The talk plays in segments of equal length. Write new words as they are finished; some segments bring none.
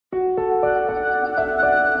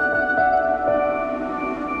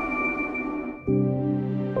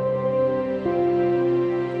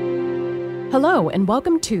Hello, and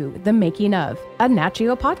welcome to The Making of, a Nat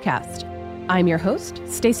Geo podcast. I'm your host,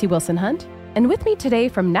 Stacey Wilson Hunt, and with me today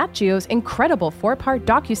from Nat Geo's incredible 4-part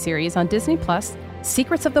docuseries on Disney+,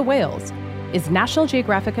 Secrets of the Whales, is National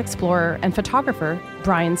Geographic explorer and photographer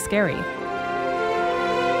Whales Skerry.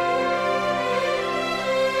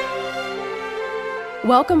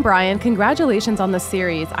 Welcome, Brian. Congratulations on the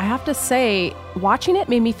series. I have to say, watching it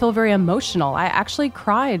made me feel very emotional. I actually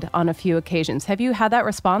cried on a few occasions. Have you had that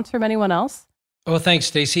response from anyone else? Well, thanks,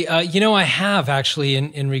 Stacey. I have actually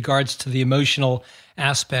in regards to the emotional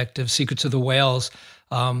aspect of Secrets of the Whales.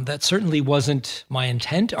 That certainly wasn't my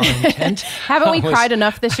intent. Our intent. Haven't we cried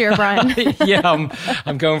enough this year, Brian? Yeah,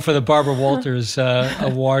 I'm going for the Barbara Walters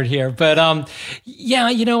award here. But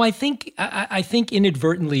I think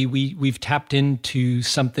inadvertently we've tapped into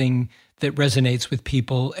something that resonates with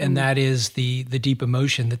people, and that is the deep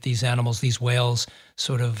emotion that these animals, these whales,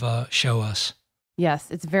 sort of show us. Yes,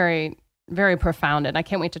 it's very, very profound, and I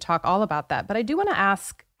can't wait to talk all about that. But I do want to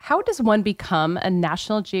ask, how does one become a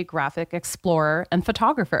National Geographic explorer and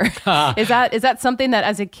photographer? Is that something that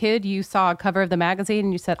as a kid you saw a cover of the magazine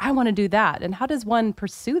and you said, I want to do that? And how does one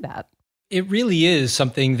pursue that? It really is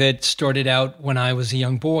something that started out when I was a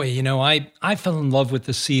young boy. I fell in love with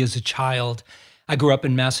the sea as a child. I grew up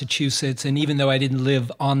in Massachusetts, and even though I didn't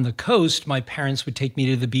live on the coast, my parents would take me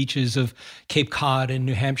to the beaches of Cape Cod and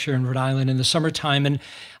New Hampshire and Rhode Island in the summertime. And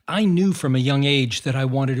I knew from a young age that I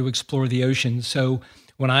wanted to explore the ocean. So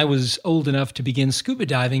when I was old enough to begin scuba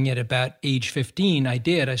diving at about age 15,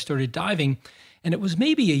 I started diving. And it was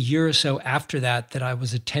maybe a year or so after that I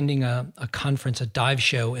was attending a conference, a dive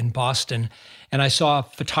show in Boston. And I saw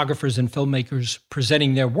photographers and filmmakers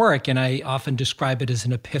presenting their work. And I often describe it as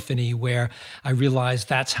an epiphany where I realized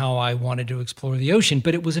that's how I wanted to explore the ocean.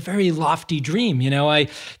 But it was a very lofty dream. I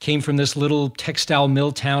came from this little textile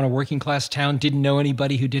mill town, a working class town, didn't know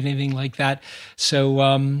anybody who did anything like that. So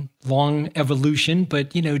long evolution, but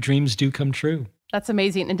dreams do come true. That's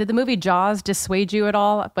amazing. And did the movie Jaws dissuade you at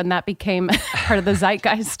all when that became part of the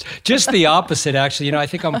zeitgeist? Just the opposite, actually. I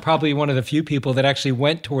think I'm probably one of the few people that actually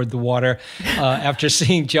went toward the water after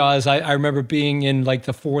seeing Jaws. I remember being in like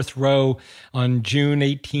the fourth row on June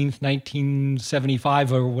 18th,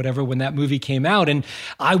 1975 or whatever, when that movie came out. And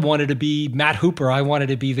I wanted to be Matt Hooper. I wanted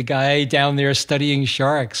to be the guy down there studying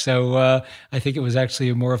sharks. So I think it was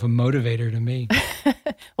actually more of a motivator to me.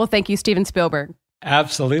 Well, thank you, Steven Spielberg.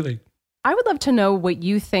 Absolutely. I would love to know what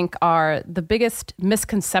you think are the biggest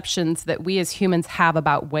misconceptions that we as humans have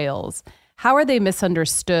about whales. How are they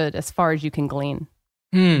misunderstood as far as you can glean?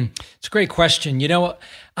 It's a great question.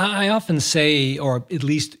 I often say, or at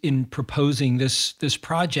least in proposing this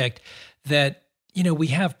project, that we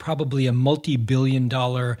have probably a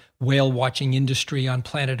multi-billion-dollar whale watching industry on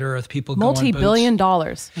planet Earth. People go on boats. Multi-billion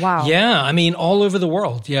dollars. Wow. Yeah, all over the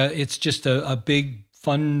world. Yeah, it's just a big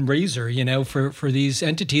fundraiser, for these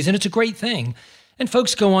entities. And it's a great thing. And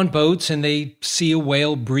folks go on boats and they see a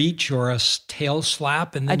whale breach or a tail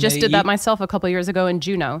slap. And then I just did that myself a couple of years ago in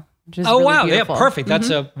Juneau. Oh, wow. Beautiful. Yeah, perfect. That's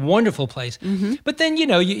a wonderful place. Mm-hmm. But then, you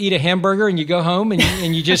eat a hamburger and you go home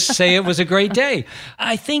and you just say it was a great day.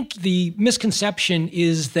 I think the misconception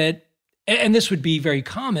is that, and this would be very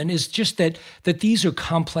common, is just that these are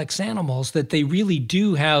complex animals, that they really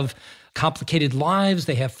do have complicated lives,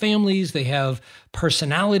 they have families, they have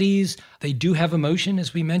personalities, they do have emotion,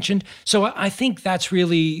 as we mentioned. So I think that's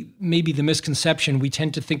really maybe the misconception. We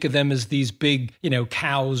tend to think of them as these big,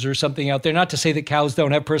 cows or something out there. Not to say that cows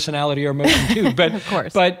don't have personality or emotion too, but of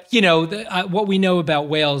course. But what we know about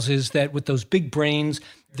whales is that with those big brains,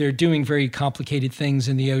 they're doing very complicated things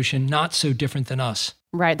in the ocean, not so different than us.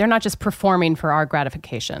 Right. They're not just performing for our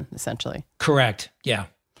gratification, essentially. Correct. Yeah.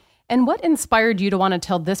 And what inspired you to want to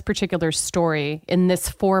tell this particular story in this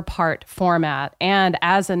 4-part format and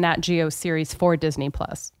as a Nat Geo series for Disney+?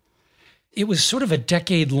 It was sort of a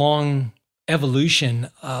decade-long evolution.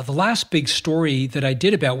 The last big story that I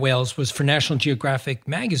did about whales was for National Geographic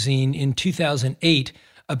magazine in 2008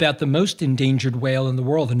 about the most endangered whale in the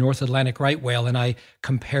world, the North Atlantic right whale. And I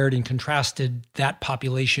compared and contrasted that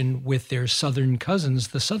population with their southern cousins,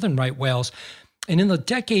 the southern right whales. And in the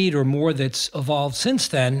decade or more that's evolved since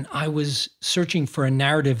then, I was searching for a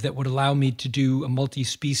narrative that would allow me to do a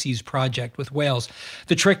multi-species project with whales.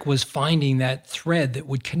 The trick was finding that thread that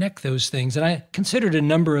would connect those things. And I considered a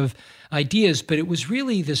number of ideas, but it was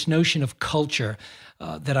really this notion of culture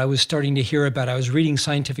that I was starting to hear about. I was reading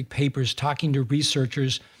scientific papers, talking to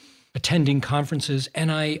researchers, attending conferences,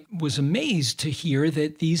 and I was amazed to hear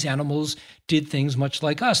that these animals did things much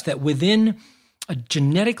like us, that within a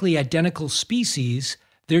genetically identical species,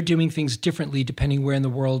 they're doing things differently depending where in the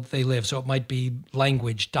world they live. So it might be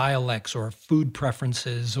language, dialects, or food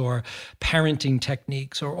preferences, or parenting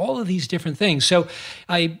techniques, or all of these different things. So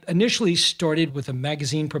I initially started with a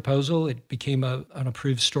magazine proposal. It became an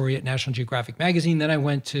approved story at National Geographic magazine. Then I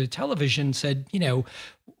went to television and said,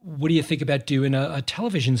 what do you think about doing a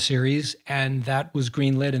television series? And that was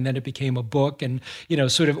greenlit, and then it became a book, and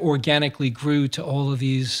sort of organically grew to all of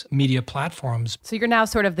these media platforms. So you're now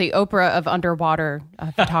sort of the Oprah of underwater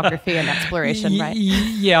photography and exploration, right?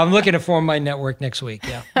 Yeah, I'm looking to form my network next week.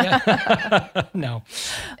 Yeah. No.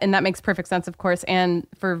 And that makes perfect sense, of course. And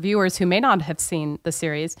for viewers who may not have seen the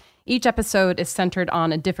series, each episode is centered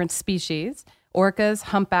on a different species: orcas,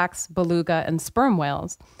 humpbacks, beluga, and sperm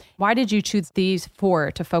whales. Why did you choose these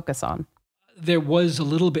 4 to focus on? There was a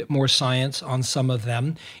little bit more science on some of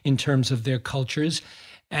them in terms of their cultures.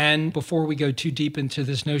 And before we go too deep into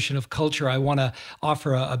this notion of culture, I want to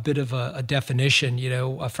offer a bit of a definition.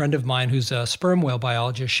 A friend of mine who's a sperm whale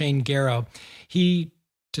biologist, Shane Garrow, he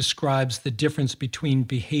describes the difference between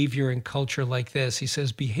behavior and culture like this. He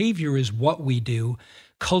says, behavior is what we do.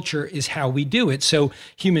 Culture is how we do it. So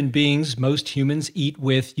human beings, most humans eat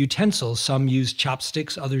with utensils. Some use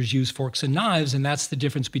chopsticks, others use forks and knives, and that's the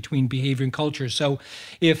difference between behavior and culture. So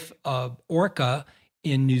if an orca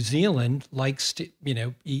in New Zealand likes to,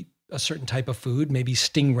 eat a certain type of food, maybe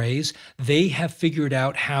stingrays, they have figured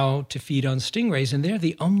out how to feed on stingrays, and they're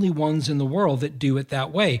the only ones in the world that do it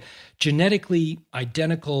that way. Genetically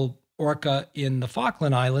identical orca in the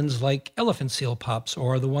Falkland Islands like elephant seal pups,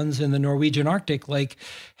 or the ones in the Norwegian Arctic like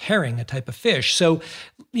herring, a type of fish. So,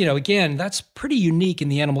 again, that's pretty unique in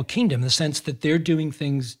the animal kingdom, in the sense that they're doing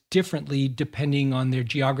things differently depending on their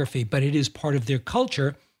geography, but it is part of their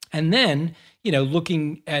culture. And then,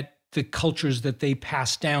 looking at the cultures that they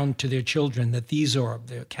pass down to their children, that these are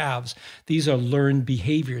their calves. These are learned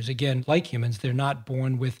behaviors. Again, like humans, they're not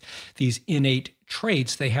born with these innate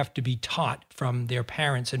traits. They have to be taught from their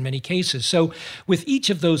parents in many cases. So with each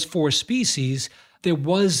of those 4 species, there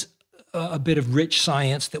was a bit of rich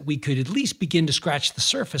science that we could at least begin to scratch the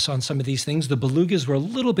surface on some of these things. The belugas were a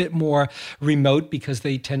little bit more remote because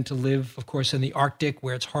they tend to live, of course, in the Arctic,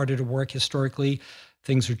 where it's harder to work historically.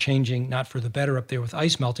 Things are changing, not for the better up there with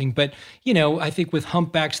ice melting. But, I think with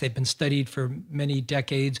humpbacks, they've been studied for many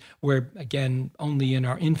decades. We're, again, only in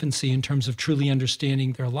our infancy in terms of truly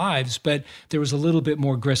understanding their lives. But there was a little bit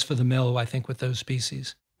more grist for the mill, I think, with those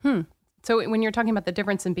species. So when you're talking about the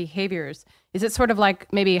difference in behaviors, is it sort of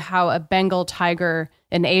like maybe how a Bengal tiger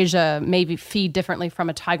in Asia maybe feed differently from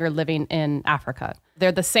a tiger living in Africa?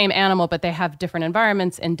 They're the same animal, but they have different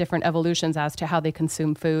environments and different evolutions as to how they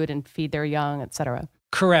consume food and feed their young, et cetera.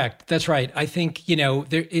 Correct. That's right. I think,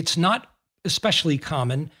 it's not especially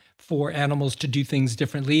common for animals to do things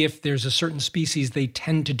differently. If there's a certain species, they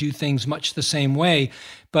tend to do things much the same way.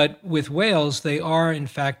 But with whales, they are, in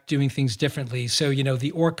fact, doing things differently. So,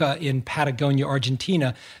 the orca in Patagonia,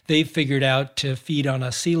 Argentina, they've figured out to feed on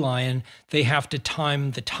a sea lion, they have to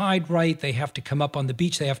time the tide right. They have to come up on the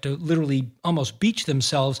beach. They have to literally almost beach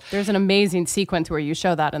themselves. There's an amazing sequence where you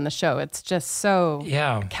show that in the show. It's just so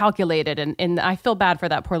calculated. And I feel bad for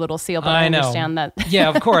that poor little seal, but I understand that. Yeah,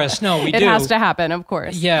 of course. No, we do. It has to happen, of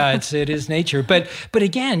course. Yeah, it is nature. But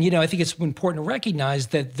again, I think it's important to recognize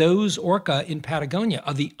that those orca in Patagonia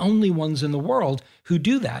are the only ones in the world who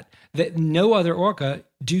do that. That no other orca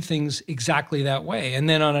do things exactly that way. And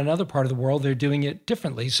then on another part of the world, they're doing it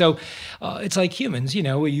differently. So it's like humans,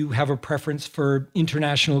 you have a preference for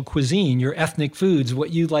international cuisine, your ethnic foods,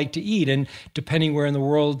 what you like to eat. And depending where in the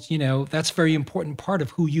world, that's a very important part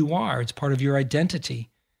of who you are. It's part of your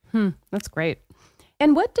identity. That's great.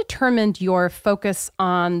 And what determined your focus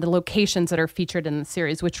on the locations that are featured in the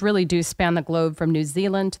series, which really do span the globe from New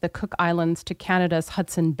Zealand to the Cook Islands to Canada's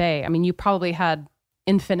Hudson Bay? I mean, you probably had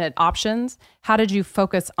infinite options. How did you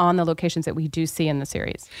focus on the locations that we do see in the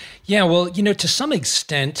series? Yeah, well, to some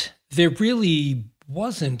extent, there really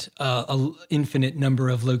wasn't an infinite number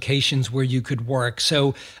of locations where you could work.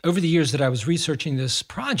 So over the years that I was researching this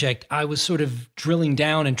project, I was sort of drilling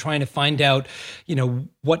down and trying to find out,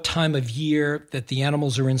 what time of year that the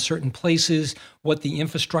animals are in certain places, what the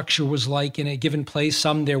infrastructure was like in a given place.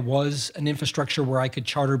 Some there was an infrastructure where I could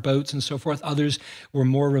charter boats and so forth. Others were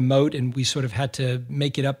more remote, and we sort of had to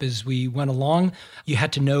make it up as we went along. You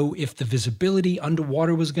had to know if the visibility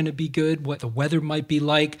underwater was going to be good, what the weather might be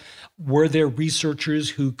like. Were there researchers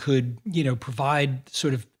who could, provide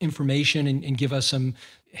sort of information and give us some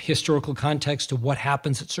historical context to what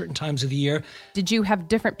happens at certain times of the year? Did you have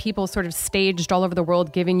different people sort of staged all over the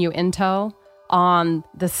world giving you intel on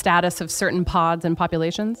the status of certain pods and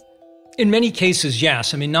populations? In many cases,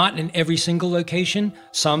 yes. I mean, not in every single location.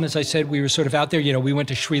 Some, as I said, we were sort of out there. We went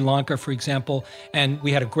to Sri Lanka, for example, and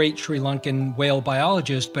we had a great Sri Lankan whale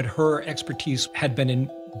biologist, but her expertise had been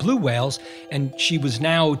in blue whales, and she was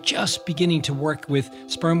now just beginning to work with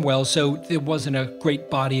sperm whales. So there wasn't a great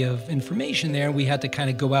body of information there. We had to kind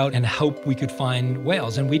of go out and hope we could find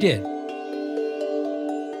whales, and we did.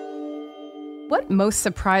 What most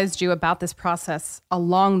surprised you about this process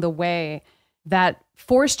along the way that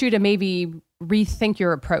forced you to maybe rethink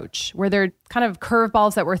your approach? Were there kind of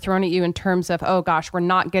curveballs that were thrown at you in terms of, oh gosh, we're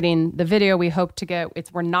not getting the video we hoped to get,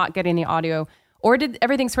 we're not getting the audio? Or did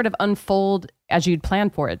everything sort of unfold as you'd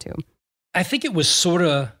planned for it to? I think it was sort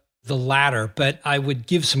of the latter, but I would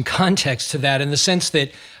give some context to that in the sense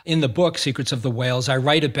that in the book, Secrets of the Whales, I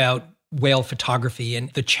write about whale photography and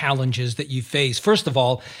the challenges that you face. First of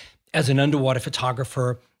all, as an underwater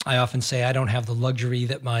photographer, I often say I don't have the luxury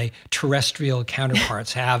that my terrestrial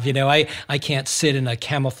counterparts have. I can't sit in a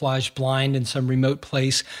camouflage blind in some remote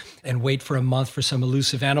place and wait for a month for some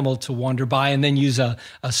elusive animal to wander by and then use a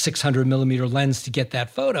 600 millimeter lens to get that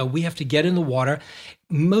photo. We have to get in the water.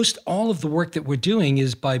 Most all of the work that we're doing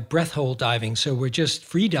is by breath hold diving. So we're just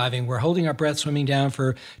free diving. We're holding our breath, swimming down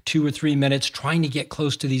for 2 or 3 minutes, trying to get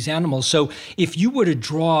close to these animals. So if you were to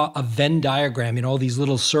draw a Venn diagram in all these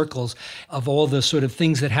little circles of all the sort of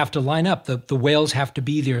things that have to line up, the whales have to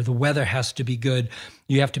be there, the weather has to be good,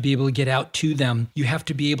 you have to be able to get out to them. You have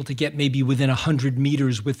to be able to get maybe within 100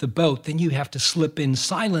 meters with the boat. Then you have to slip in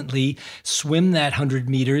silently, swim that 100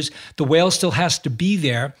 meters. The whale still has to be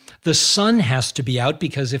there. The sun has to be out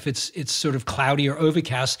because if it's sort of cloudy or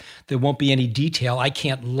overcast, there won't be any detail. I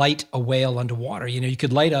can't light a whale underwater. You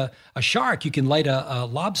could light a shark. You can light a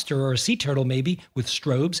lobster or a sea turtle maybe with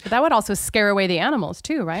strobes. But that would also scare away the animals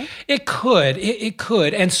too, right? It could. It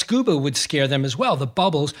could. And scuba would scare them as well, the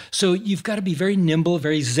bubbles. So you've got to be very nimble,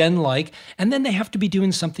 very zen-like, and then they have to be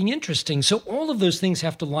doing something interesting. So all of those things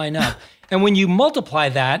have to line up. And when you multiply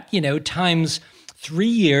that, times 3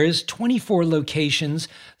 years, 24 locations,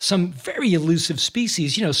 some very elusive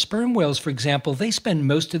species. Sperm whales, for example, they spend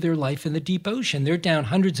most of their life in the deep ocean. They're down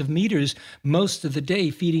hundreds of meters most of the day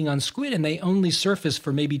feeding on squid, and they only surface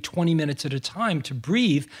for maybe 20 minutes at a time to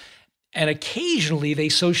breathe. And occasionally they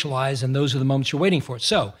socialize, and those are the moments you're waiting for.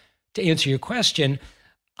 So to answer your question,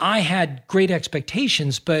 I had great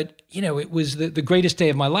expectations, but it was the greatest day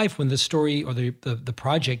of my life when the story or the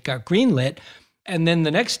project got greenlit. And then the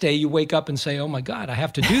next day you wake up and say, oh my God, I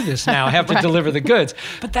have to do this now. I have to Right. deliver the goods.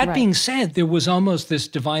 But that Right. being said, there was almost this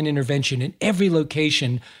divine intervention. In every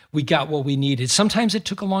location, we got what we needed. Sometimes it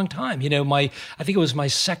took a long time. I think it was my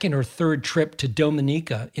second or third trip to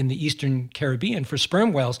Dominica in the Eastern Caribbean for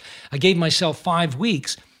sperm whales. I gave myself 5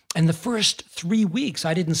 weeks. And the first 3 weeks,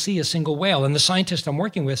 I didn't see a single whale. And the scientist I'm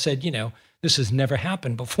working with said, this has never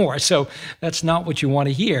happened before. So that's not what you want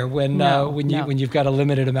to hear when you've got a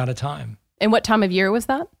limited amount of time. And what time of year was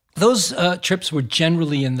that? Those trips were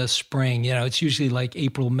generally in the spring. It's usually like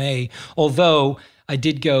April, May, although I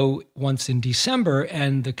did go once in December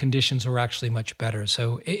and the conditions were actually much better.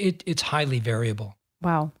 So it's highly variable.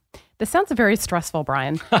 Wow. This sounds very stressful,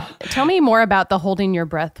 Brian. Tell me more about the holding your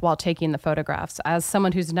breath while taking the photographs. As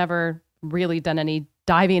someone who's never really done any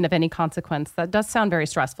diving of any consequence, that does sound very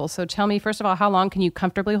stressful. So tell me, first of all, how long can you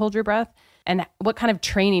comfortably hold your breath? And what kind of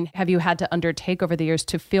training have you had to undertake over the years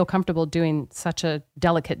to feel comfortable doing such a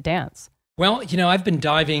delicate dance? Well, I've been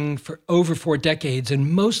diving for over 4 decades,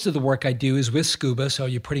 and most of the work I do is with scuba. So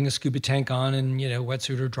you're putting a scuba tank on and,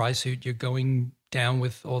 wetsuit or dry suit. You're going down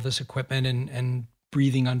with all this equipment and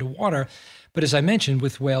breathing underwater. But as I mentioned,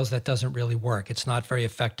 with whales, that doesn't really work. It's not very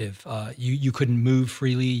effective. You couldn't move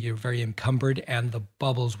freely. You're very encumbered, and the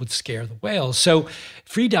bubbles would scare the whales. So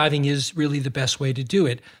free diving is really the best way to do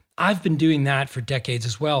it. I've been doing that for decades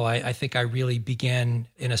as well. I think I really began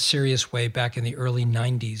in a serious way back in the early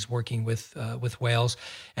 90s working with whales,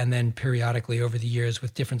 and then periodically over the years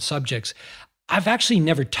with different subjects. I've actually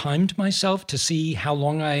never timed myself to see how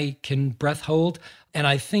long I can breath hold. And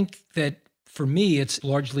I think that for me, it's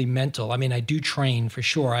largely mental. I mean, I do train for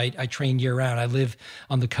sure. I train year round. I live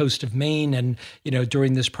on the coast of Maine. And,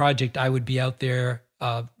 during this project, I would be out there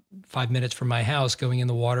 5 minutes from my house going in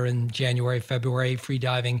the water in January, February, free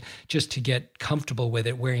diving, just to get comfortable with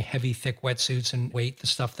it, wearing heavy, thick wetsuits and the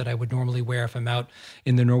stuff that I would normally wear if I'm out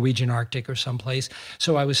in the Norwegian Arctic or someplace.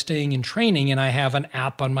 So I was staying in training, and I have an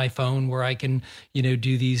app on my phone where I can,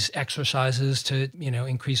 do these exercises to,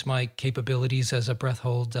 increase my capabilities as a breath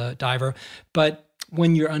hold diver. But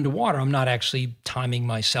when you're underwater, I'm not actually timing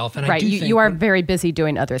myself. And right. I do think you are very busy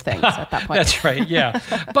doing other things at that point. That's right. Yeah.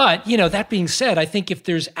 But, that being said, I think if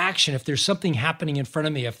there's action, if there's something happening in front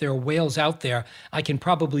of me, if there are whales out there, I can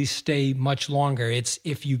probably stay much longer. It's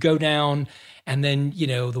if you go down and then,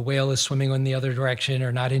 the whale is swimming in the other direction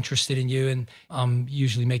or not interested in you, and I'm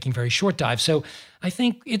usually making very short dives. So I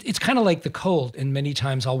think it's kind of like the cold. And many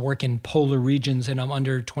times I'll work in polar regions and I'm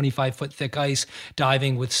under 25-foot thick ice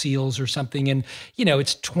diving with seals or something. And,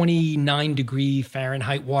 it's 29-degree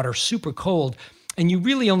Fahrenheit water, super cold. And you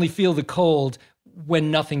really only feel the cold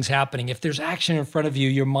when nothing's happening. If there's action in front of you,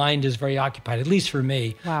 your mind is very occupied, at least for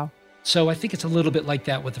me. Wow. So I think it's a little bit like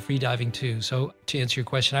that with the free diving too. So to answer your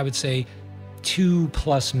question, I would say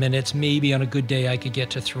 2+ minutes. Maybe on a good day I could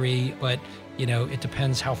get to 3, but it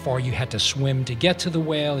depends how far you had to swim to get to the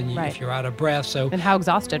whale and right. if you're out of breath. So and how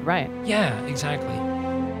exhausted, right? Yeah, exactly.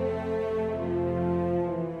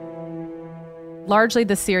 Largely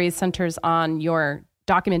the series centers on your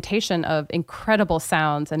documentation of incredible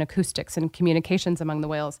sounds and acoustics and communications among the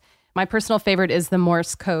whales. My personal favorite is the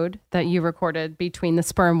Morse code that you recorded between the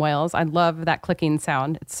sperm whales. I love that clicking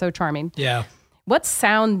sound. It's so charming. Yeah. What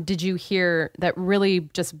sound did you hear that really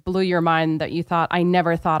just blew your mind that you thought, I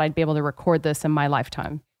never thought I'd be able to record this in my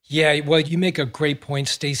lifetime? Yeah, well, you make a great point,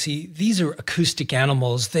 Stacey. These are acoustic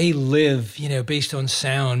animals. They live, based on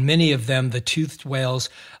sound. Many of them, the toothed whales,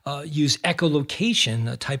 use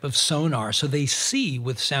echolocation, a type of sonar, so they see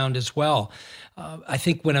with sound as well. I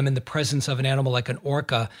think when I'm in the presence of an animal like an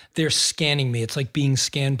orca, they're scanning me. It's like being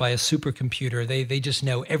scanned by a supercomputer. They just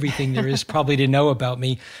know everything there is probably to know about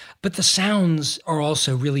me. But the sounds are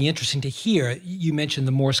also really interesting to hear. You mentioned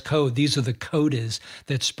the Morse code. These are the codas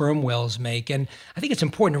that sperm whales make. And I think it's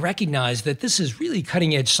important to recognize that this is really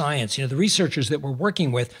cutting edge science. The researchers that we're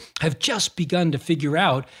working with have just begun to figure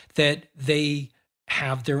out that they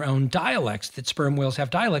have their own dialects, that sperm whales have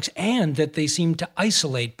dialects, and that they seem to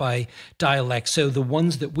isolate by dialects. So the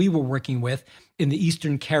ones that we were working with in the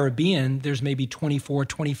Eastern Caribbean, there's maybe 24,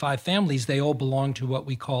 25 families. They all belong to what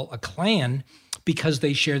we call a clan because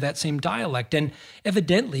they share that same dialect. And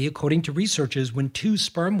evidently, according to researchers, when two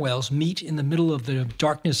sperm whales meet in the middle of the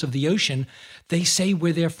darkness of the ocean, they say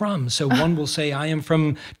where they're from. So one will say, I am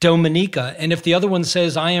from Dominica. And if the other one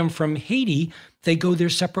says, I am from Haiti, they go their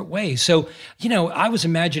separate ways. So, I was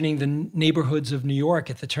imagining the neighborhoods of New York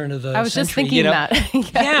at the turn of the century. I was just thinking that.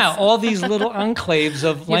 Yes. Yeah, all these little enclaves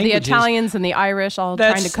of languages. The Italians and the Irish all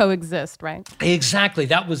trying to coexist, right? Exactly.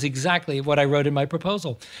 That was exactly what I wrote in my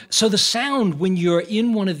proposal. So the sound, when you're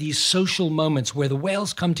in one of these social moments where the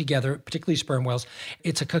whales come together, particularly sperm whales,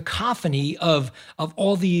 it's a cacophony of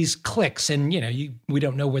all these clicks. And, we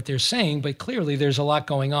don't know what they're saying, but clearly there's a lot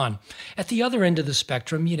going on. At the other end of the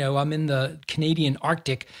spectrum, I'm in the Canadian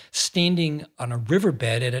Arctic, standing on a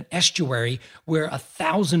riverbed at an estuary where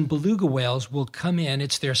 1,000 beluga whales will come in.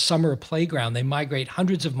 It's their summer playground. They migrate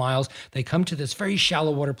hundreds of miles. They come to this very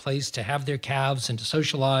shallow water place to have their calves and to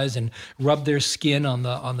socialize and rub their skin on the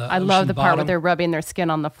I love the part where they're rubbing their skin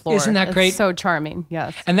on the floor. Isn't that great? It's so charming,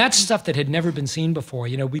 yes. And that's stuff that had never been seen before.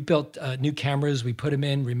 We built new cameras, we put them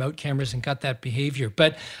in, remote cameras, and got that behavior.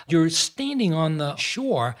 But you're standing on the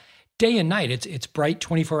shore day and night. It's bright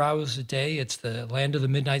 24 hours a day. It's the land of the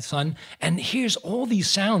midnight sun. And here's all these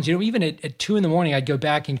sounds. Even at 2 a.m, I'd go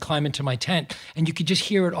back and climb into my tent and you could just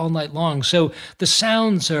hear it all night long. So the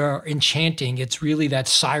sounds are enchanting. It's really that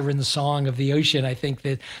siren song of the ocean, I think,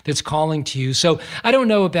 that's calling to you. So I don't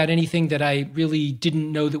know about anything that I really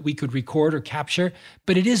didn't know that we could record or capture,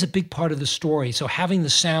 but it is a big part of the story. So having the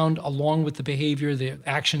sound along with the behavior, the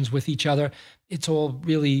actions with each other, it's all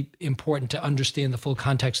really important to understand the full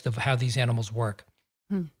context of how these animals work.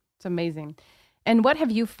 It's amazing. And what have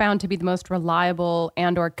you found to be the most reliable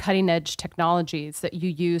and or cutting edge technologies that you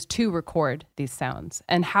use to record these sounds?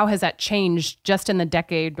 And how has that changed just in the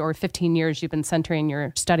decade or 15 years you've been centering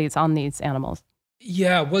your studies on these animals?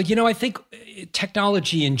 Yeah, well, I think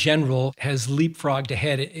technology in general has leapfrogged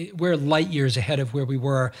ahead. We're light years ahead of where we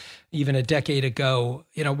were even a decade ago.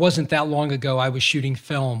 It wasn't that long ago I was shooting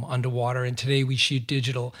film underwater, and today we shoot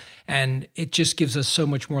digital. And it just gives us so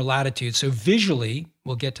much more latitude. So visually,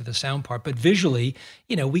 we'll get to the sound part, but visually,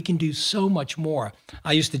 we can do so much more.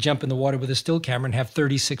 I used to jump in the water with a still camera and have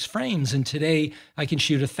 36 frames. And today I can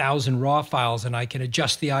shoot 1,000 raw files and I can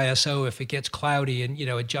adjust the ISO if it gets cloudy and,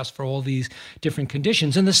 adjust for all these different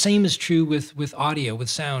conditions. And the same is true with audio, with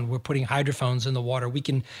sound. We're putting hydrophones in the water. We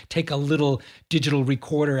can take a little digital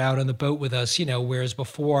recorder out on the boat with us, whereas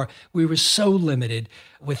before we were so limited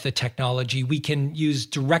with the technology. We can use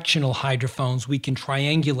directional hydrophones. We can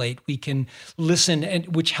triangulate. We can listen,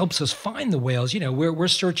 and which helps us find the whales. We're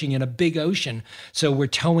searching in a big ocean. So we're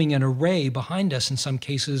towing an array behind us in some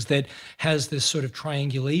cases that has this sort of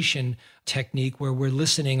triangulation technique where we're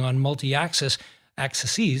listening on multi-axis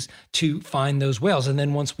to find those whales. And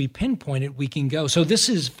then once we pinpoint it, we can go. So this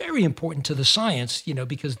is very important to the science,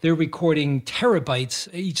 because they're recording terabytes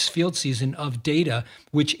each field season of data,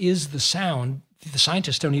 which is the sound. The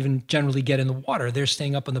scientists don't even generally get in the water. They're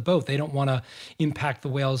staying up on the boat. They don't want to impact the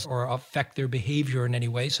whales or affect their behavior in any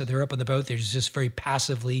way. So they're up on the boat. They're just very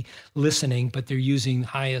passively listening, but they're using the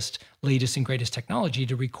highest, latest, and greatest technology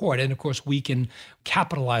to record. And of course, we can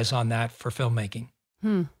capitalize on that for filmmaking.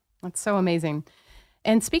 That's so amazing.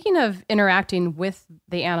 And speaking of interacting with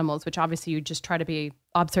the animals, which obviously you just try to be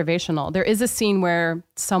observational, there is a scene where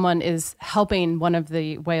someone is helping one of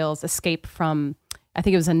the whales escape from, I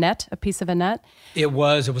think it was a piece of a net. It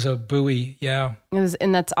was a buoy, yeah.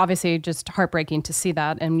 And that's obviously just heartbreaking to see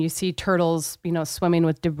that. And you see turtles, swimming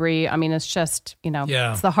with debris. I mean, it's just,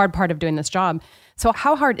 It's the hard part of doing this job. So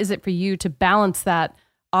how hard is it for you to balance that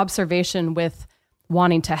observation with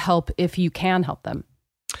wanting to help if you can help them?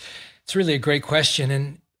 It's really a great question.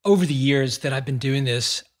 And over the years that I've been doing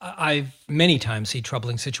this, I've many times seen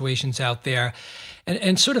troubling situations out there.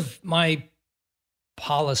 And sort of my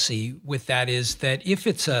policy with that is that if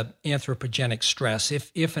it's a anthropogenic stress,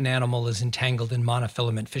 if an animal is entangled in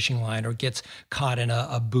monofilament fishing line or gets caught in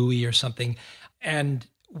a buoy or something, and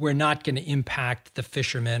we're not going to impact the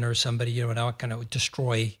fisherman or somebody, we're not going to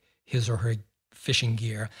destroy his or her fishing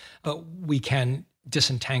gear, but we can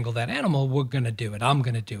disentangle that animal, we're going to do it. I'm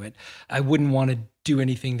going to do it. I wouldn't want to do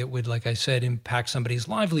anything that would, like I said, impact somebody's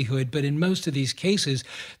livelihood. But in most of these cases,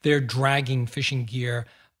 they're dragging fishing gear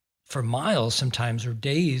for miles sometimes or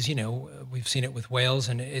days. We've seen it with whales,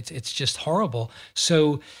 and it's just horrible.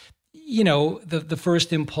 So, the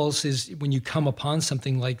first impulse is when you come upon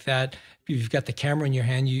something like that, you've got the camera in your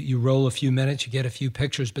hand, you roll a few minutes, you get a few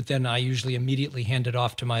pictures, but then I usually immediately hand it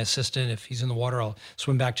off to my assistant. If he's in the water, I'll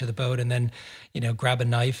swim back to the boat and then, grab a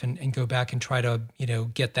knife and go back and try to,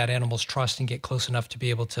 get that animal's trust and get close enough to be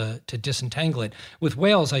able to disentangle it. With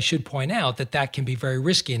whales, I should point out that can be very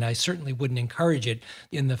risky, and I certainly wouldn't encourage it.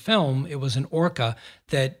 In the film, it was an orca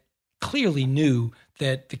that clearly knew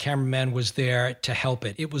that the cameraman was there to help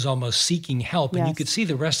it. It was almost seeking help. Yes. And you could see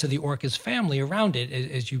the rest of the orca's family around it,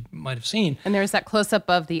 as you might have seen. And there's that close-up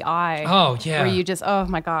of the eye. Oh, yeah. Where you just, oh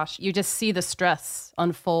my gosh, you just see the stress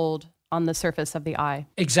unfold on the surface of the eye.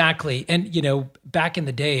 Exactly. And, back in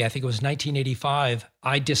the day, I think it was 1985,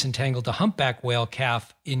 I disentangled a humpback whale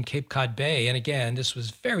calf in Cape Cod Bay. And again, this was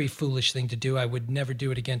a very foolish thing to do. I would never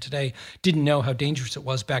do it again today. Didn't know how dangerous it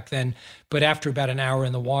was back then. But after about an hour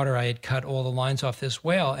in the water, I had cut all the lines off this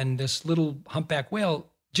whale. And this little humpback whale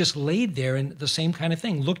just laid there and the same kind of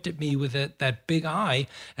thing, looked at me with that big eye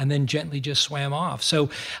and then gently just swam off. So,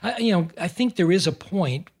 I think there is a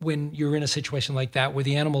point when you're in a situation like that where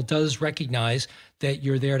the animal does recognize that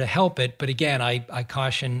you're there to help it. But again, I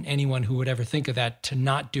caution anyone who would ever think of that to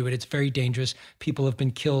not do it. It's very dangerous. People have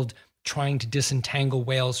been killed trying to disentangle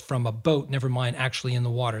whales from a boat, never mind actually in the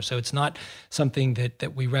water. So it's not something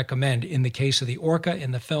that we recommend. In the case of the orca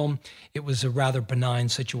in the film, it was a rather benign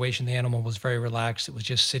situation. The animal was very relaxed. It was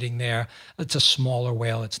just sitting there. It's a smaller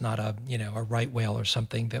whale. It's not a right whale or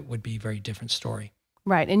something. That would be a very different story.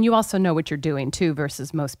 Right. And you also know what you're doing too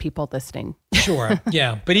versus most people listening. Sure.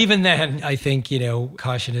 Yeah. But even then, I think,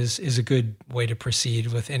 caution is a good way to proceed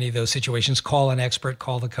with any of those situations. Call an expert,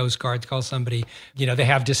 call the Coast Guard, call somebody. They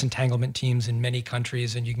have disentanglement teams in many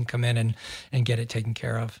countries and you can come in and get it taken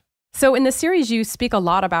care of. So in the series, you speak a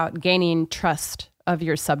lot about gaining trust of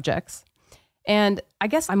your subjects. And I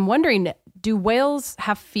guess I'm wondering, do whales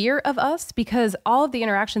have fear of us? Because all of the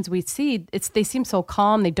interactions we see, they seem so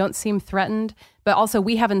calm, they don't seem threatened, but also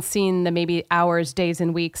we haven't seen the maybe hours, days,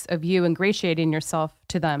 and weeks of you ingratiating yourself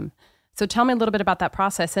to them. So tell me a little bit about that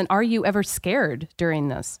process, and are you ever scared during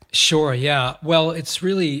this? Sure, yeah. Well, it's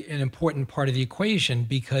really an important part of the equation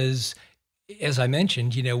because, as I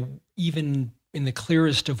mentioned, even in the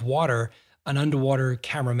clearest of water, an underwater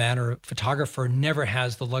cameraman or photographer never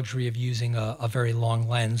has the luxury of using a very long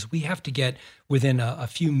lens. We have to get within a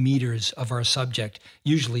few meters of our subject,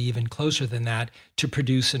 usually even closer than that, to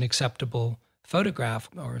produce an acceptable photograph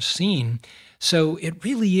or scene. So it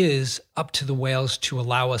really is up to the whales to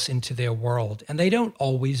allow us into their world. And they don't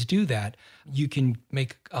always do that. You can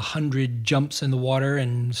make 100 jumps in the water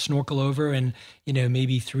and snorkel over and,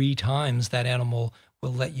 maybe 3 times that animal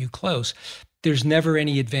will let you close. There's never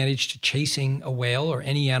any advantage to chasing a whale or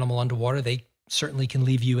any animal underwater. They certainly can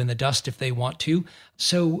leave you in the dust if they want to.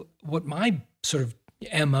 So what my sort of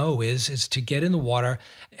MO is to get in the water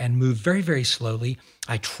and move very, very slowly.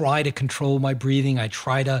 I try to control my breathing. I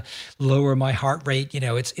try to lower my heart rate.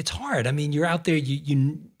 It's hard. I mean, you're out there,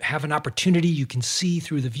 you have an opportunity. You can see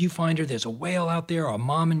through the viewfinder. There's a whale out there, or a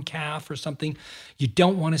mom and calf or something. You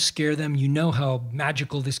don't want to scare them. You know how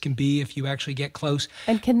magical this can be if you actually get close.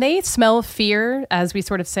 And can they smell fear, as we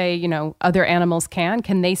sort of say, other animals can?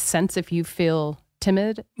 Can they sense if you feel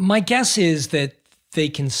timid? My guess is that they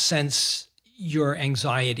can sense your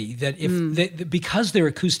anxiety, that because they're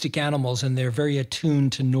acoustic animals and they're very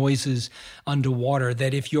attuned to noises underwater,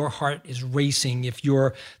 that if your heart is racing, if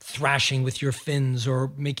you're thrashing with your fins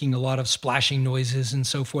or making a lot of splashing noises and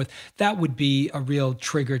so forth, that would be a real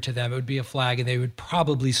trigger to them. It would be a flag, and they would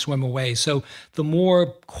probably swim away. So the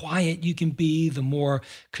more quiet you can be, the more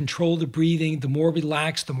control the breathing, the more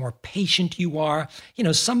relaxed, the more patient you are.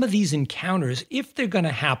 Some of these encounters, if they're going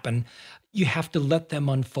to happen, you have to let them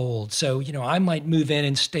unfold. So, I might move in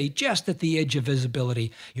and stay just at the edge of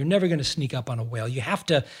visibility. You're never going to sneak up on a whale. You have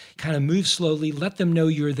to kind of move slowly, let them know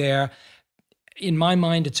you're there. In my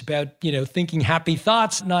mind, it's about, thinking happy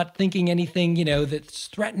thoughts, not thinking anything, that's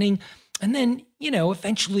threatening. And then,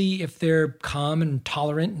 eventually, if they're calm and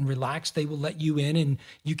tolerant and relaxed, they will let you in and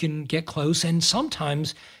you can get close. And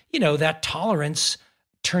sometimes, that tolerance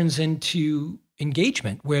turns into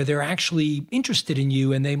engagement where they're actually interested in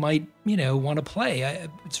you and they might, want to play.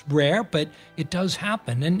 It's rare, but it does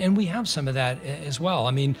happen. And we have some of that as well.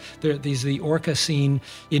 I mean, there's the orca scene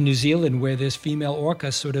in New Zealand where this female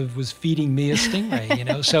orca sort of was feeding me a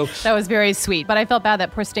stingray, so. That was very sweet, but I felt bad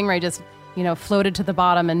that poor stingray just floated to the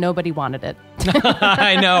bottom and nobody wanted it.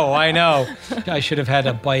 I know. I should have had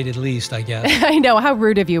a bite at least, I guess. I know. How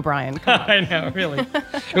rude of you, Brian. I know, really.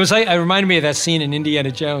 It was like, it reminded me of that scene in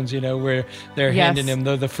Indiana Jones, where they're handing him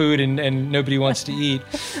the food and nobody wants to eat.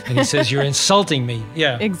 And he says, "You're insulting me."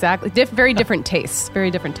 Yeah. Exactly. Very different tastes.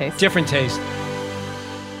 Very different tastes. Different taste.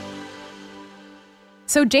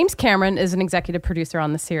 So James Cameron is an executive producer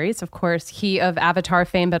on the series. Of course, he of Avatar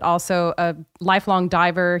fame, but also a lifelong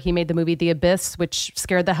diver. He made the movie The Abyss, which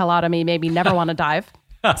scared the hell out of me, made me never want to dive.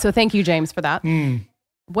 So thank you, James, for that.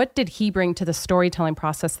 What did he bring to the storytelling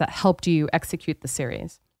process that helped you execute the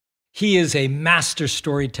series? He is a master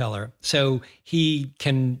storyteller, so he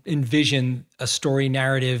can envision a story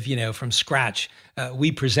narrative, from scratch.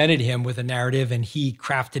 We presented him with a narrative and he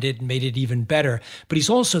crafted it and made it even better. But he's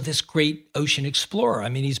also this great ocean explorer. I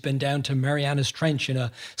mean, he's been down to Marianas Trench in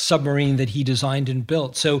a submarine that he designed and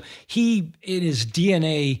built. So he, in his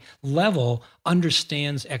DNA level,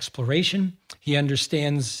 understands exploration. He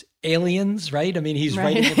understands aliens, right? I mean, he's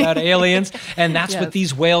writing about aliens, and that's what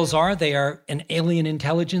these whales are. They are an alien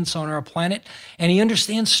intelligence on our planet, and he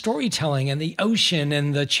understands storytelling and the ocean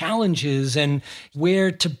and the challenges and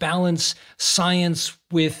where to balance science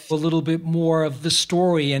with a little bit more of the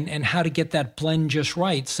story and how to get that blend just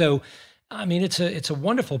right. So, I mean, it's a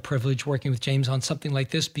wonderful privilege working with James on something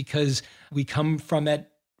like this because we come from it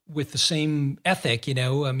with the same ethic,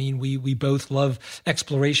 I mean, we both love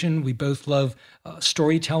exploration, we both love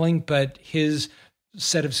storytelling, but his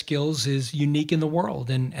set of skills is unique in the world,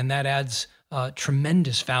 and that adds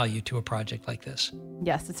tremendous value to a project like this.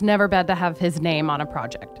 Yes, it's never bad to have his name on a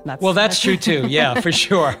project. That's true too, yeah, for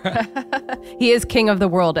sure. He is king of the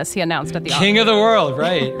world, as he announced at the King of the world,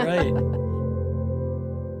 right.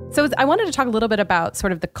 So I wanted to talk a little bit about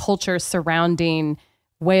sort of the culture surrounding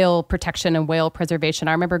whale protection and whale preservation.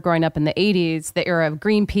 I remember growing up in the 80s, the era of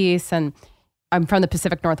Greenpeace, and I'm from the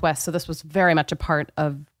Pacific Northwest, so this was very much a part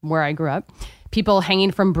of where I grew up. People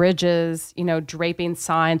hanging from bridges, draping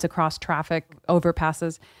signs across traffic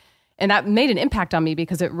overpasses. And that made an impact on me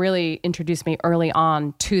because it really introduced me early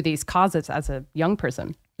on to these causes as a young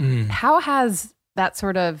person. How has that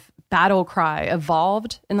sort of battle cry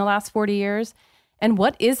evolved in the last 40 years? And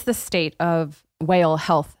what is the state of whale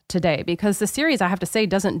health today? Because the series, I have to say,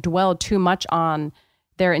 doesn't dwell too much on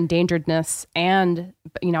their endangeredness and,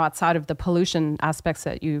 outside of the pollution aspects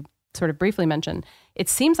that you sort of briefly mentioned, it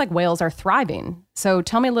seems like whales are thriving. So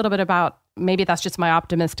tell me a little bit about, maybe that's just my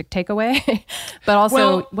optimistic takeaway, but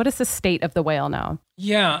also what is the state of the whale now?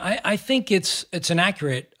 Yeah, I think it's an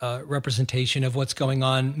accurate representation of what's going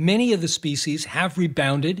on. Many of the species have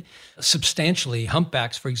rebounded substantially.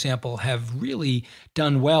 Humpbacks, for example, have really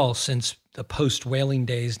done well since the post-whaling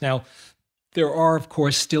days. Now, there are, of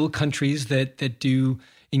course, still countries that do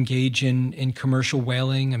engage in commercial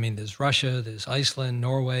whaling. I mean, there's Russia, there's Iceland,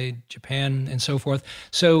 Norway, Japan, and so forth.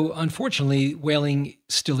 So unfortunately, whaling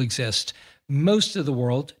still exists. Most of the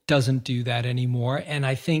world doesn't do that anymore. And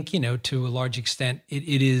I think, to a large extent,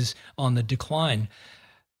 it is on the decline.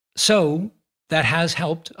 So that has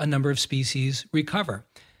helped a number of species recover.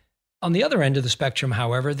 On the other end of the spectrum,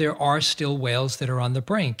 however, there are still whales that are on the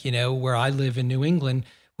brink. Where I live in New England,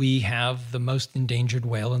 we have the most endangered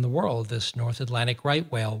whale in the world, this North Atlantic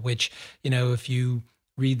right whale, which, if you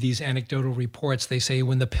read these anecdotal reports, they say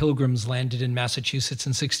when the Pilgrims landed in Massachusetts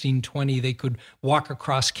in 1620, they could walk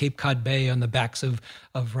across Cape Cod Bay on the backs of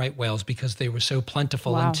right whales because they were so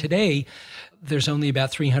plentiful. Wow. And today, there's only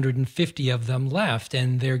about 350 of them left,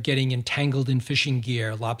 and they're getting entangled in fishing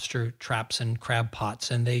gear, lobster traps and crab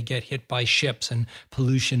pots, and they get hit by ships, and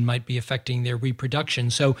pollution might be affecting their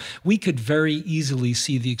reproduction. So we could very easily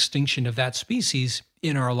see the extinction of that species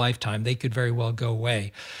in our lifetime. They could very well go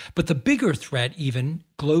away. But the bigger threat, even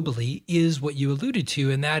globally, is what you alluded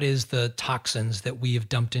to, and that is the toxins that we have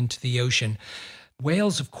dumped into the ocean.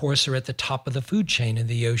 Whales, of course, are at the top of the food chain in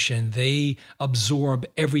the ocean. They absorb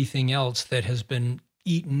everything else that has been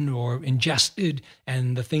eaten or ingested,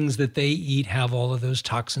 and the things that they eat have all of those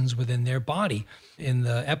toxins within their body. In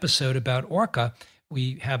the episode about orca,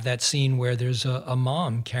 we have that scene where there's a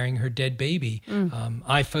mom carrying her dead baby.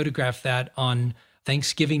 I photographed that on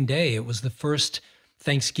Thanksgiving Day. It was the first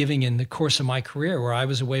Thanksgiving in the course of my career where I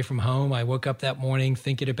was away from home. I woke up that morning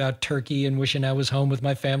thinking about turkey and wishing I was home with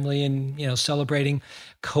my family and, celebrating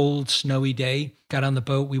cold, snowy day. Got on the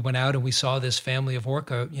boat, we went out and we saw this family of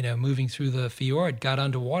orca, moving through the fjord, got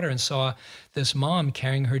underwater and saw this mom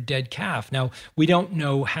carrying her dead calf. Now, we don't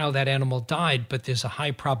know how that animal died, but there's a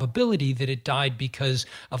high probability that it died because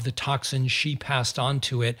of the toxins she passed on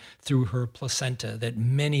to it through her placenta, that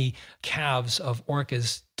many calves of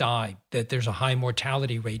orcas die, that there's a high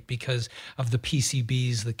mortality rate because of the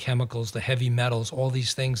PCBs, the chemicals, the heavy metals, all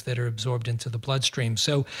these things that are absorbed into the bloodstream.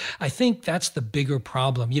 So I think that's the bigger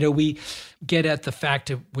problem. We get at the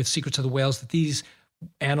fact with Secrets of the Whales that these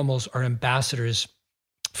animals are ambassadors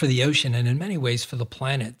for the ocean and in many ways for the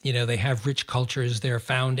planet. They have rich cultures, they're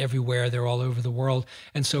found everywhere, they're all over the world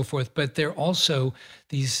and so forth, but they're also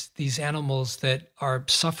these animals that are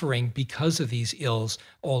suffering because of these ills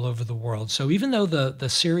all over the world. So even though the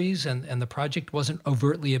series and the project wasn't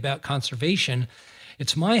overtly about conservation,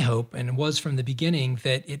 it's my hope, and it was from the beginning,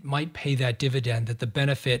 that it might pay that dividend, that the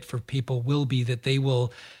benefit for people will be that they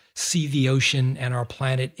will see the ocean and our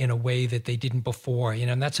planet in a way that they didn't before.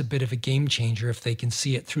 And that's a bit of a game changer if they can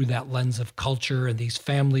see it through that lens of culture and these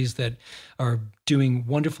families that are doing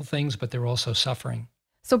wonderful things, but they're also suffering.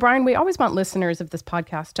 So, Brian, we always want listeners of this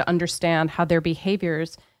podcast to understand how their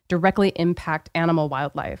behaviors directly impact animal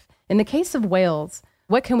wildlife. In the case of whales,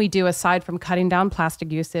 what can we do aside from cutting down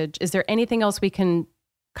plastic usage? Is there anything else we can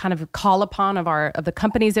kind of call upon of the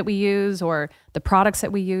companies that we use or the products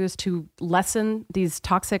that we use to lessen these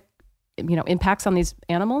toxic, impacts on these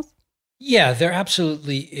animals? Yeah, there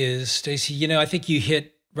absolutely is, Stacey. I think you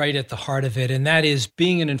hit right at the heart of it, and that is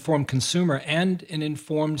being an informed consumer and an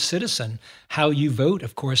informed citizen. How you vote,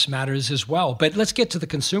 of course, matters as well. But let's get to the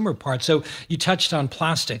consumer part. So you touched on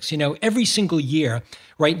plastics. Every single year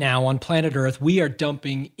right now on planet Earth, we are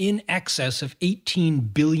dumping in excess of 18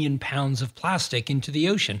 billion pounds of plastic into the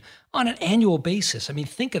ocean on an annual basis. I mean,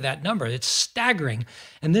 think of that number. It's staggering.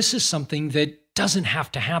 And this is something that doesn't have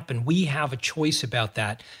to happen. We have a choice about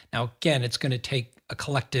that. Now, again, it's going to take a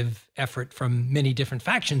collective effort from many different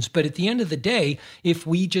factions. But at the end of the day, if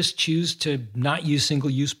we just choose to not use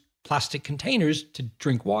single-use plastic containers to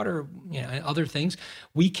drink water, and other things,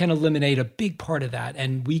 we can eliminate a big part of that.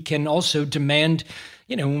 And we can also demand,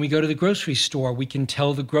 when we go to the grocery store, we can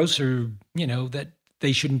tell the grocer, that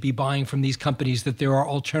they shouldn't be buying from these companies, that there are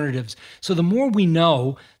alternatives. So the more we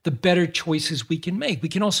know, the better choices we can make. We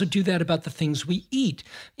can also do that about the things we eat.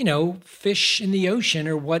 Fish in the ocean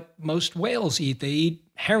are what most whales eat. They eat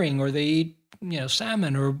herring or they eat,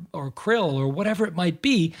 salmon or krill or whatever it might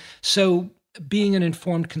be. So being an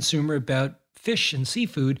informed consumer about fish and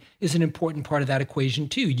seafood is an important part of that equation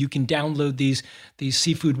too. You can download these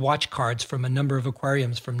seafood watch cards from a number of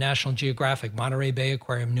aquariums, from National Geographic, Monterey Bay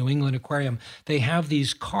Aquarium, New England Aquarium. They have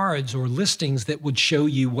these cards or listings that would show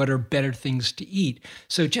you what are better things to eat.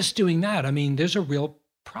 So just doing that, there's a real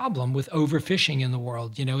problem with overfishing in the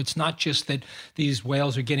world. It's not just that these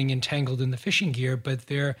whales are getting entangled in the fishing gear, but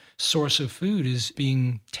their source of food is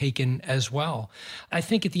being taken as well. I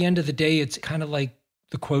think at the end of the day, it's kind of like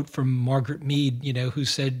the quote from Margaret Mead, who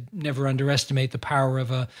said, never underestimate the power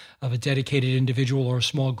of a dedicated individual or a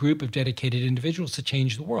small group of dedicated individuals to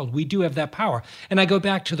change the world. We do have that power. And I go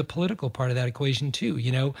back to the political part of that equation too,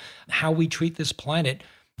 how we treat this planet,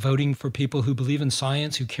 voting for people who believe in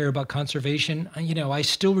science, who care about conservation. I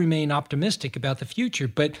still remain optimistic about the future,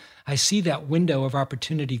 but I see that window of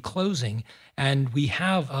opportunity closing, and we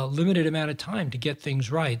have a limited amount of time to get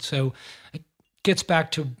things right. So gets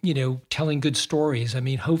back to, telling good stories. I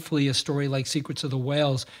mean, hopefully a story like Secrets of the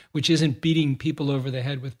Whales, which isn't beating people over the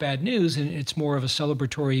head with bad news, and it's more of a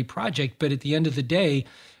celebratory project. But at the end of the day,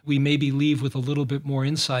 we maybe leave with a little bit more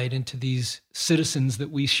insight into these citizens that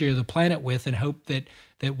we share the planet with, and hope that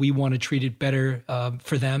we want to treat it better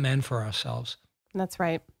for them and for ourselves. That's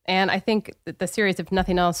right. And I think that the series, if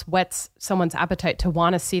nothing else, whets someone's appetite to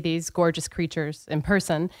want to see these gorgeous creatures in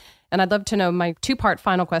person. And I'd love to know my two-part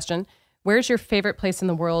final question. Where's your favorite place in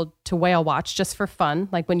the world to whale watch, just for fun,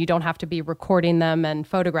 like when you don't have to be recording them and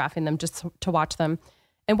photographing them, just to watch them?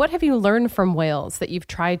 And what have you learned from whales that you've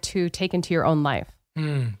tried to take into your own life?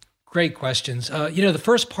 Great questions. The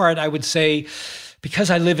first part, I would say,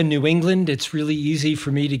 because I live in New England, it's really easy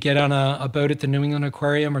for me to get on a boat at the New England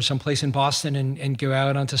Aquarium or someplace in Boston and go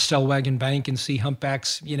out onto Stellwagen Bank and see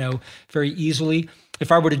humpbacks, very easily.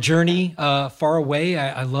 If I were to journey far away,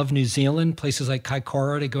 I love New Zealand, places like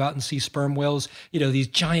Kaikoura, to go out and see sperm whales, these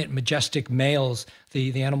giant, majestic males,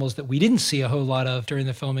 the animals that we didn't see a whole lot of during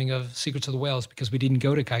the filming of Secrets of the Whales because we didn't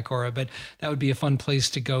go to Kaikoura, but that would be a fun place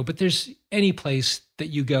to go. But there's any place that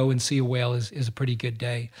you go and see a whale is a pretty good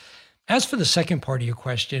day. As for the second part of your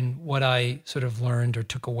question, what I sort of learned or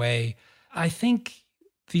took away, I think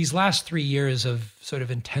these last 3 years of sort of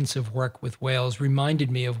intensive work with whales reminded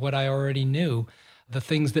me of what I already knew, the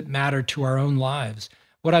things that matter to our own lives.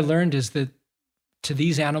 What I learned is that to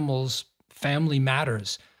these animals, family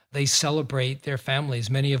matters. They celebrate their families.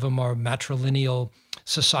 Many of them are matrilineal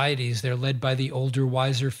societies. They're led by the older,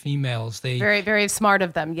 wiser females. Very, very smart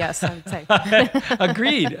of them, yes, I would say.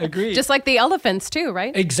 Agreed. Just like the elephants too,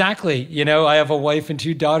 right? Exactly. I have a wife and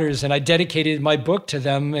 2 daughters, and I dedicated my book to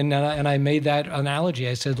them, and I made that analogy.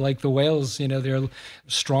 I said, like the whales, they're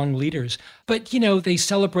strong leaders. But, they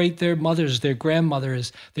celebrate their mothers, their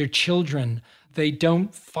grandmothers, their children. They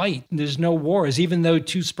don't fight. There's no wars. Even though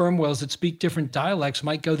 2 sperm whales that speak different dialects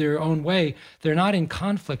might go their own way, they're not in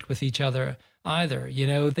conflict with each other either.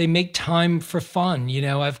 They make time for fun.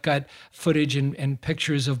 I've got footage and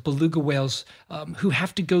pictures of beluga whales who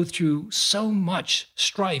have to go through so much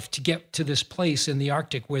strife to get to this place in the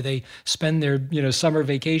Arctic where they spend their, summer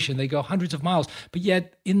vacation. They go hundreds of miles, but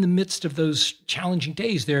yet in the midst of those challenging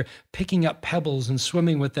days, they're picking up pebbles and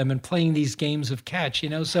swimming with them and playing these games of catch,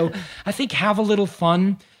 So I think have a little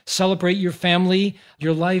fun. Celebrate your family.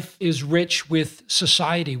 Your life is rich with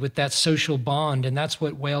society, with that social bond. And that's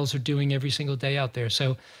what whales are doing every single day out there.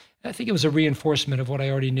 So I think it was a reinforcement of what I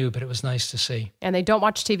already knew, but it was nice to see. And they don't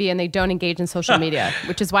watch TV and they don't engage in social media,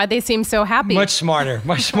 which is why they seem so happy. Much smarter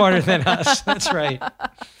than us. That's right.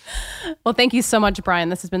 Well, thank you so much, Brian.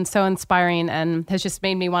 This has been so inspiring and has just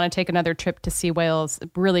made me want to take another trip to see whales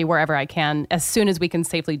really wherever I can, as soon as we can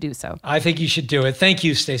safely do so. I think you should do it. Thank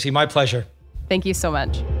you, Stacey. My pleasure. Thank you so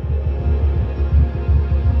much.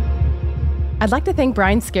 I'd like to thank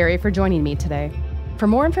Brian Skerry for joining me today. For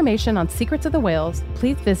more information on Secrets of the Whales,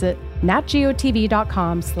 please visit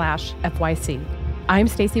natgeotv.com/FYC. I'm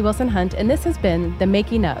Stacey Wilson Hunt, and this has been The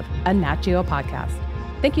Making of, a Nat Geo podcast.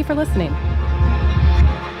 Thank you for listening.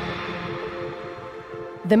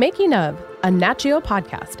 The Making of, a Nat Geo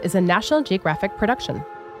podcast is a National Geographic production.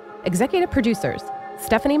 Executive producers,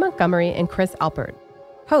 Stephanie Montgomery and Chris Alpert.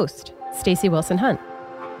 Host, Stacey Wilson Hunt.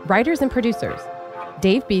 Writers and producers,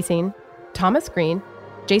 Dave Beasing, Thomas Green,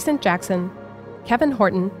 Jason Jackson, Kevin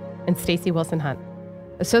Horton, and Stacey Wilson Hunt.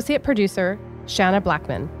 Associate producer, Shanna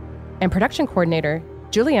Blackman. And production coordinator,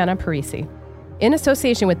 Juliana Parisi. In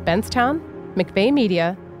association with Benstown, McVeigh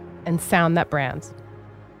Media, and Sound That Brands.